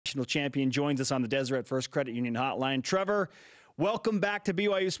national champion, joins us on the Deseret First Credit Union hotline. Trevor, welcome back to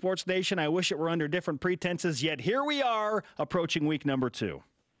BYU Sports Nation. I wish it were under different pretenses, yet here we are approaching week number 2.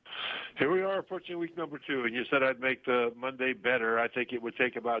 Here we are approaching week number 2, and you said I'd make the Monday better. I think it would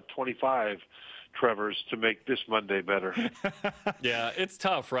take about 25 Trevors to make this Monday better. Yeah, it's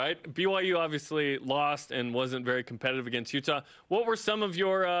tough, right? BYU obviously lost and wasn't very competitive against Utah. What were some of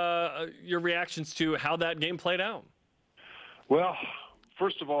your reactions to how that game played out? Well,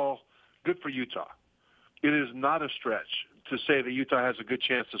 first of all, good for Utah. It is not a stretch to say that Utah has a good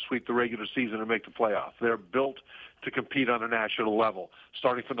chance to sweep the regular season and make the playoff. They're built to compete on a national level,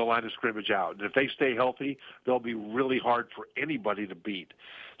 starting from the line of scrimmage out. And if they stay healthy, they'll be really hard for anybody to beat,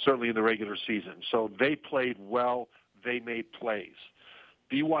 certainly in the regular season. So they played well. They made plays.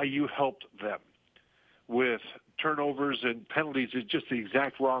 BYU helped them with turnovers and penalties at just the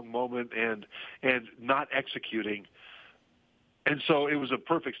exact wrong moment and not executing. And so it was a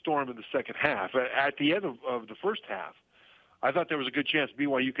perfect storm in the second half. At the end of the first half, I thought there was a good chance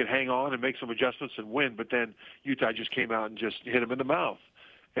BYU could hang on and make some adjustments and win, but then Utah just came out and just hit them in the mouth.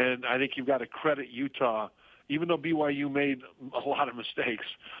 And I think you've got to credit Utah, even though BYU made a lot of mistakes.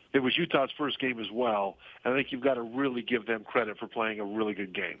 It was Utah's first game as well, and I think you've got to really give them credit for playing a really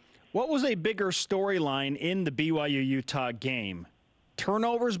good game. What was a bigger storyline in the BYU-Utah game?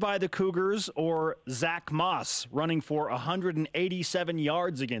 Turnovers by the Cougars or Zach Moss running for 187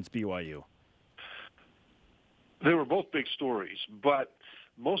 yards against BYU? They were both big stories, but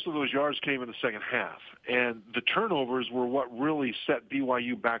most of those yards came in the second half. And the turnovers were what really set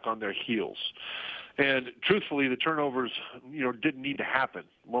BYU back on their heels. And truthfully, the turnovers, didn't need to happen.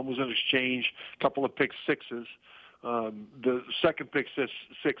 One was an exchange, a couple of pick sixes. The second pick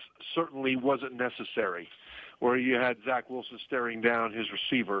six certainly wasn't necessary, where you had Zach Wilson staring down his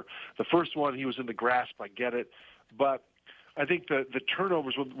receiver. The first one, he was in the grasp, I get it. But I think the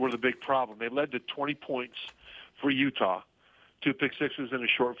turnovers were the big problem. They led to 20 points for Utah, 2 pick sixes and a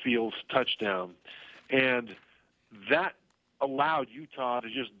short field touchdown. And that allowed Utah to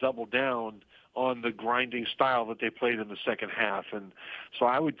just double down on the grinding style that they played in the second half. And so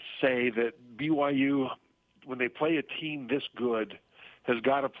I would say that BYU, when they play a team this good, has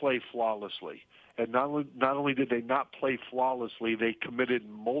got to play flawlessly. And not only did they not play flawlessly, they committed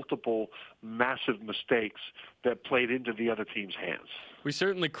multiple massive mistakes that played into the other team's hands. We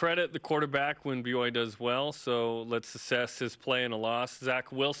certainly credit the quarterback when BYU does well, so let's assess his play in a loss.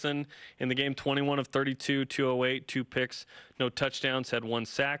 Zach Wilson in the game, 21 of 32, 208, 2 picks, no touchdowns, had 1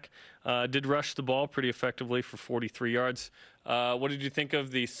 sack. Did rush the ball pretty effectively for 43 yards. What did you think of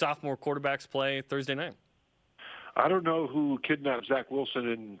the sophomore quarterback's play Thursday night? I don't know who kidnapped Zach Wilson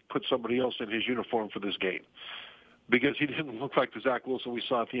and put somebody else in his uniform for this game, because he didn't look like the Zach Wilson we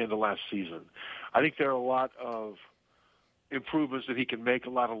saw at the end of last season. I think there are a lot of improvements that he can make, a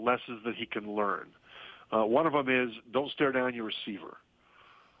lot of lessons that he can learn. One of them is don't stare down your receiver.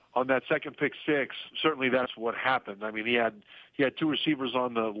 On that second pick six, certainly that's what happened. I mean, he had 2 receivers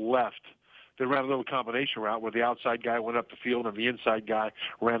on the left. They ran a little combination route where the outside guy went up the field and the inside guy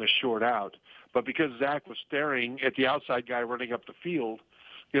ran a short out. But because Zach was staring at the outside guy running up the field,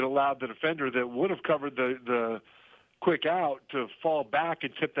 it allowed the defender that would have covered the quick out to fall back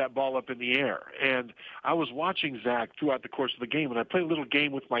and tip that ball up in the air. And I was watching Zach throughout the course of the game, and I played a little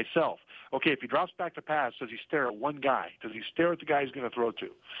game with myself. Okay, if he drops back to pass, does he stare at one guy? Does he stare at the guy he's going to throw to?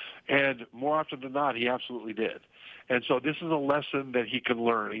 And more often than not, he absolutely did. And so this is a lesson that he can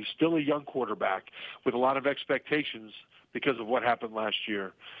learn. He's still a young quarterback with a lot of expectations because of what happened last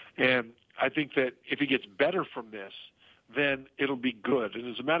year. And I think that if he gets better from this, then it'll be good. And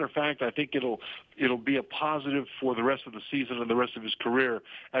as a matter of fact, I think it'll be a positive for the rest of the season and the rest of his career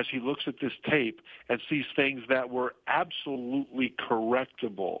as he looks at this tape and sees things that were absolutely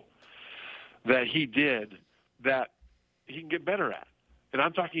correctable that he did that he can get better at. And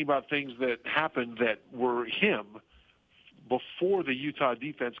I'm talking about things that happened that were him before the Utah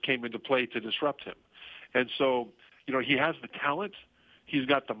defense came into play to disrupt him. And so, he has the talent. He's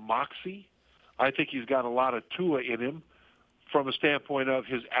got the moxie. I think he's got a lot of Tua in him from a standpoint of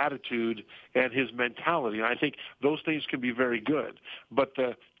his attitude and his mentality. And I think those things can be very good. But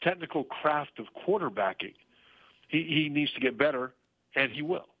the technical craft of quarterbacking, he needs to get better, and he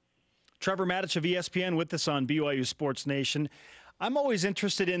will. Trevor Matich of ESPN with us on BYU Sports Nation. I'm always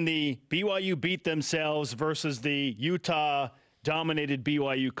interested in the BYU beat themselves versus the Utah-dominated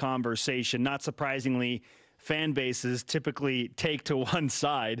BYU conversation. Not surprisingly, fan bases typically take to one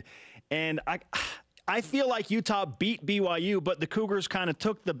side. And I feel like Utah beat BYU, but the Cougars kind of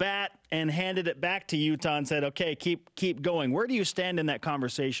took the bat and handed it back to Utah and said, okay, keep going. Where do you stand in that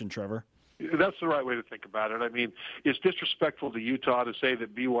conversation, Trevor? That's the right way to think about it. I mean, it's disrespectful to Utah to say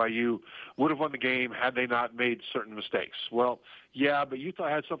that BYU would have won the game had they not made certain mistakes. Well, yeah, but Utah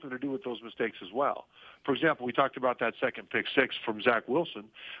had something to do with those mistakes as well. For example, we talked about that second pick six from Zach Wilson.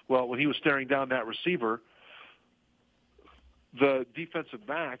 Well, when he was staring down that receiver, the defensive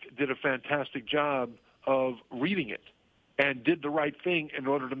back did a fantastic job of reading it and did the right thing in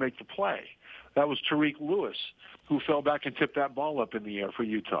order to make the play. That was Tariq Lewis, who fell back and tipped that ball up in the air for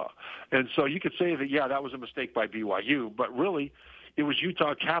Utah. And so you could say that, yeah, that was a mistake by BYU, but really it was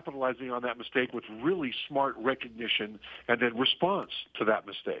Utah capitalizing on that mistake with really smart recognition and then response to that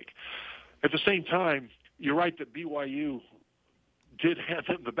mistake. At the same time, you're right that BYU did hand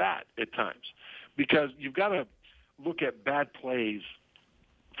them the bat at times, because you've got to look at bad plays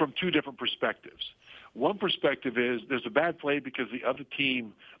from two different perspectives. One perspective is there's a bad play because the other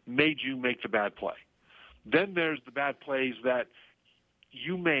team made you make the bad play. Then there's the bad plays that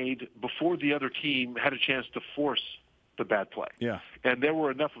you made before the other team had a chance to force the bad play. Yeah. And there were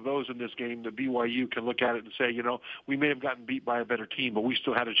enough of those in this game that BYU can look at it and say, you know, we may have gotten beat by a better team, but we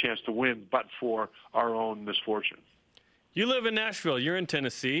still had a chance to win, but for our own misfortune. You live in Nashville. You're in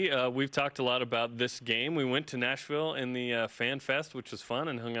Tennessee. We've talked a lot about this game. We went to Nashville in the Fan Fest, which was fun,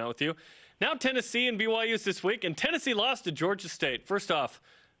 and hung out with you. Now Tennessee and BYU's this week, and Tennessee lost to Georgia State. First off,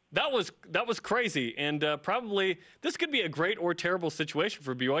 that was crazy, and probably this could be a great or terrible situation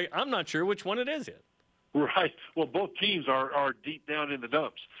for BYU. I'm not sure which one it is yet. Right. Well, both teams are deep down in the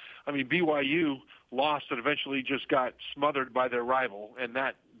dumps. I mean, BYU lost and eventually just got smothered by their rival, and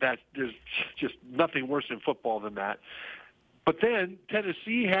that is just nothing worse in football than that. But then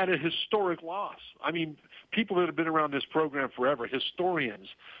Tennessee had a historic loss. I mean, people that have been around this program forever, historians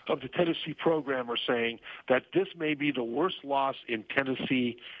of the Tennessee program, are saying that this may be the worst loss in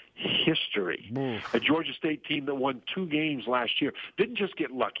Tennessee history. A Georgia State team that won 2 games last year didn't just get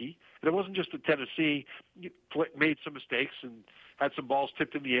lucky. And it wasn't just that Tennessee made some mistakes and had some balls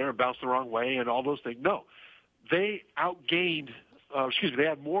tipped in the air and bounced the wrong way and all those things. No, they outgained, they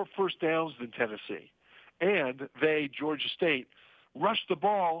had more first downs than Tennessee. And Georgia State, rushed the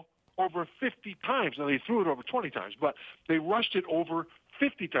ball over 50 times. Now, they threw it over 20 times, but they rushed it over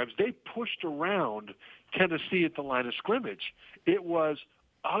 50 times. They pushed around Tennessee at the line of scrimmage. It was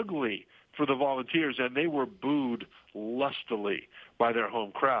ugly for the Volunteers, and they were booed lustily by their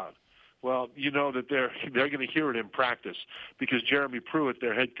home crowd. Well, you know that they're going to hear it in practice, because Jeremy Pruitt,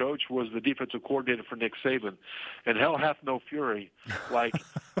 their head coach, was the defensive coordinator for Nick Saban. And hell hath no fury like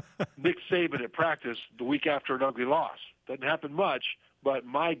Nick Saban at practice the week after an ugly loss. Doesn't happen much, but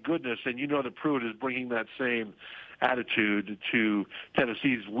my goodness, and you know that Pruitt is bringing that same attitude to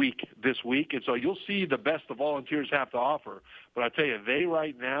Tennessee's this week. And so you'll see the best the Volunteers have to offer. But I tell you, they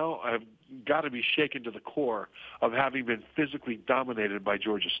right now have got to be shaken to the core of having been physically dominated by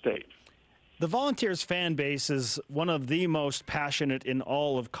Georgia State. The Volunteers fan base is one of the most passionate in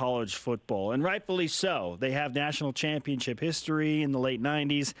all of college football, and rightfully so. They have national championship history in the late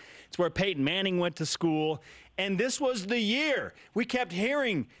 90s. It's where Peyton Manning went to school, and this was the year. We kept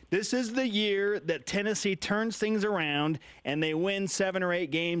hearing this is the year that Tennessee turns things around and they win 7 or 8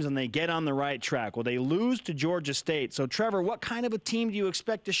 games and they get on the right track. Well, they lose to Georgia State. So, Trevor, what kind of a team do you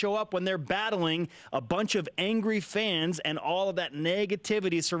expect to show up when they're battling a bunch of angry fans and all of that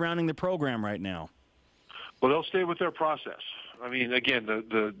negativity surrounding the program right now? Well, they'll stay with their process. I mean, again,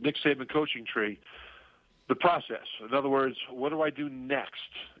 the Nick Saban coaching tree, the process. In other words, what do I do next?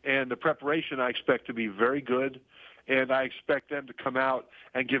 And the preparation I expect to be very good, and I expect them to come out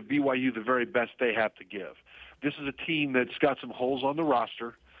and give BYU the very best they have to give. This is a team that's got some holes on the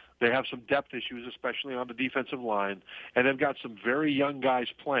roster. They have some depth issues, especially on the defensive line, and they've got some very young guys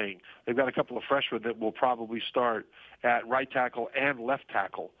playing. They've got a couple of freshmen that will probably start at right tackle and left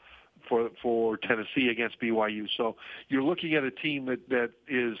tackle for Tennessee against BYU. So you're looking at a team that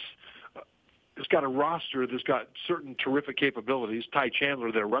is it's got a roster that's got certain terrific capabilities. Ty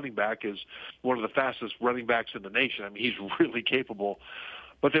Chandler, their running back, is one of the fastest running backs in the nation. I mean, he's really capable.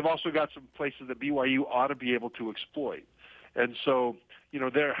 But they've also got some places that BYU ought to be able to exploit. And so, you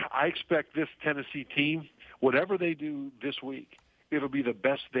know, I expect this Tennessee team, whatever they do this week, it'll be the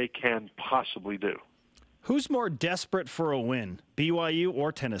best they can possibly do. Who's more desperate for a win, BYU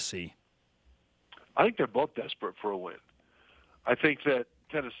or Tennessee? I think they're both desperate for a win. I think that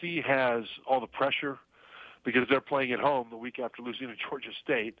Tennessee has all the pressure because they're playing at home the week after losing to Georgia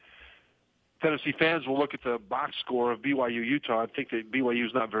State. Tennessee fans will look at the box score of BYU Utah and think that BYU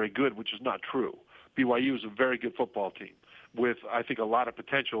is not very good, which is not true. BYU is a very good football team with, I think, a lot of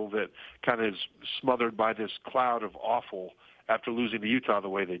potential that kind of is smothered by this cloud of awful after losing to Utah the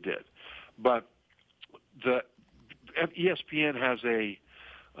way they did. But the ESPN has a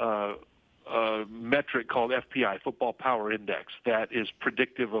metric called FPI, Football Power Index, that is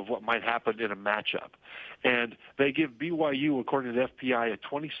predictive of what might happen in a matchup. And they give BYU, according to FPI, a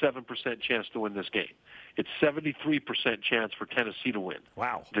 27% chance to win this game. It's 73% chance for Tennessee to win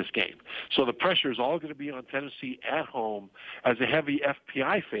this game. So the pressure is all going to be on Tennessee at home as a heavy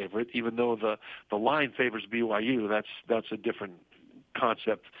FPI favorite, even though the line favors BYU. That's a different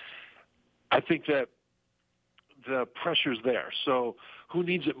concept. I think that the pressure's there. So who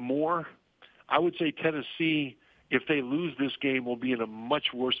needs it more? I would say Tennessee, if they lose this game, will be in a much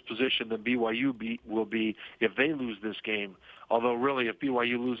worse position than BYU will be if they lose this game. Although, really, if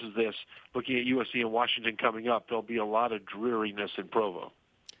BYU loses this, looking at USC and Washington coming up, there'll be a lot of dreariness in Provo.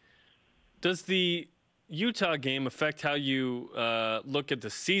 Does the Utah game affect how you look at the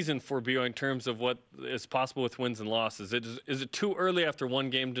season for BYU in terms of what is possible with wins and losses? Is it too early after one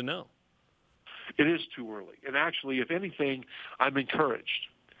game to know? It is too early. And actually, if anything, I'm encouraged.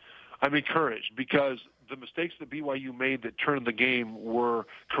 I'm encouraged because the mistakes that BYU made that turned the game were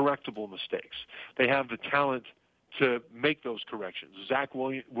correctable mistakes. They have the talent to make those corrections. Zach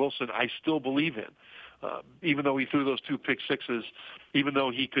Wilson, I still believe in. Even though he threw those 2 pick sixes, even though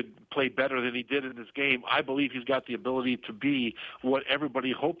he could play better than he did in this game, I believe he's got the ability to be what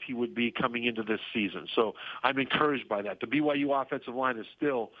everybody hoped he would be coming into this season. So I'm encouraged by that. The BYU offensive line is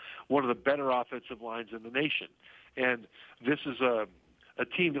still one of the better offensive lines in the nation. And this is a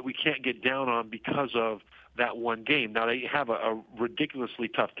team that we can't get down on because of that one game. Now, they have a ridiculously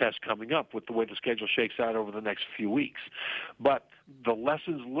tough test coming up with the way the schedule shakes out over the next few weeks. But the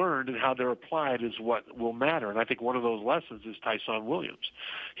lessons learned and how they're applied is what will matter. And I think one of those lessons is Tyson Williams.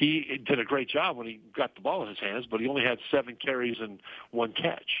 He did a great job when he got the ball in his hands, but he only had 7 carries and 1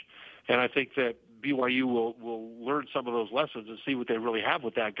 catch. And I think that BYU will learn some of those lessons and see what they really have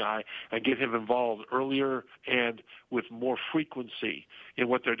with that guy and get him involved earlier and with more frequency in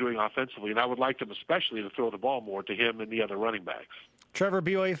what they're doing offensively. And I would like them especially to throw the ball more to him and the other running backs. Trevor,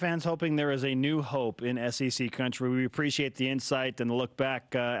 BYU fans hoping there is a new hope in SEC country. We appreciate the insight and the look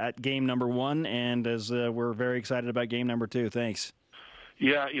back at game number 1, and as we're very excited about game number 2. Thanks.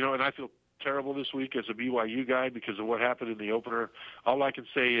 Yeah, and I feel terrible this week as a BYU guy because of what happened in the opener. All I can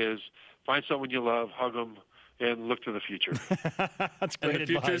say is find someone you love, hug them, and look to the future. That's great and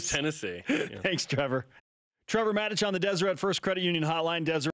the advice. future is Tennessee. Yeah. Thanks, Trevor. Trevor Matich on the Deseret First Credit Union Hotline. Deseret.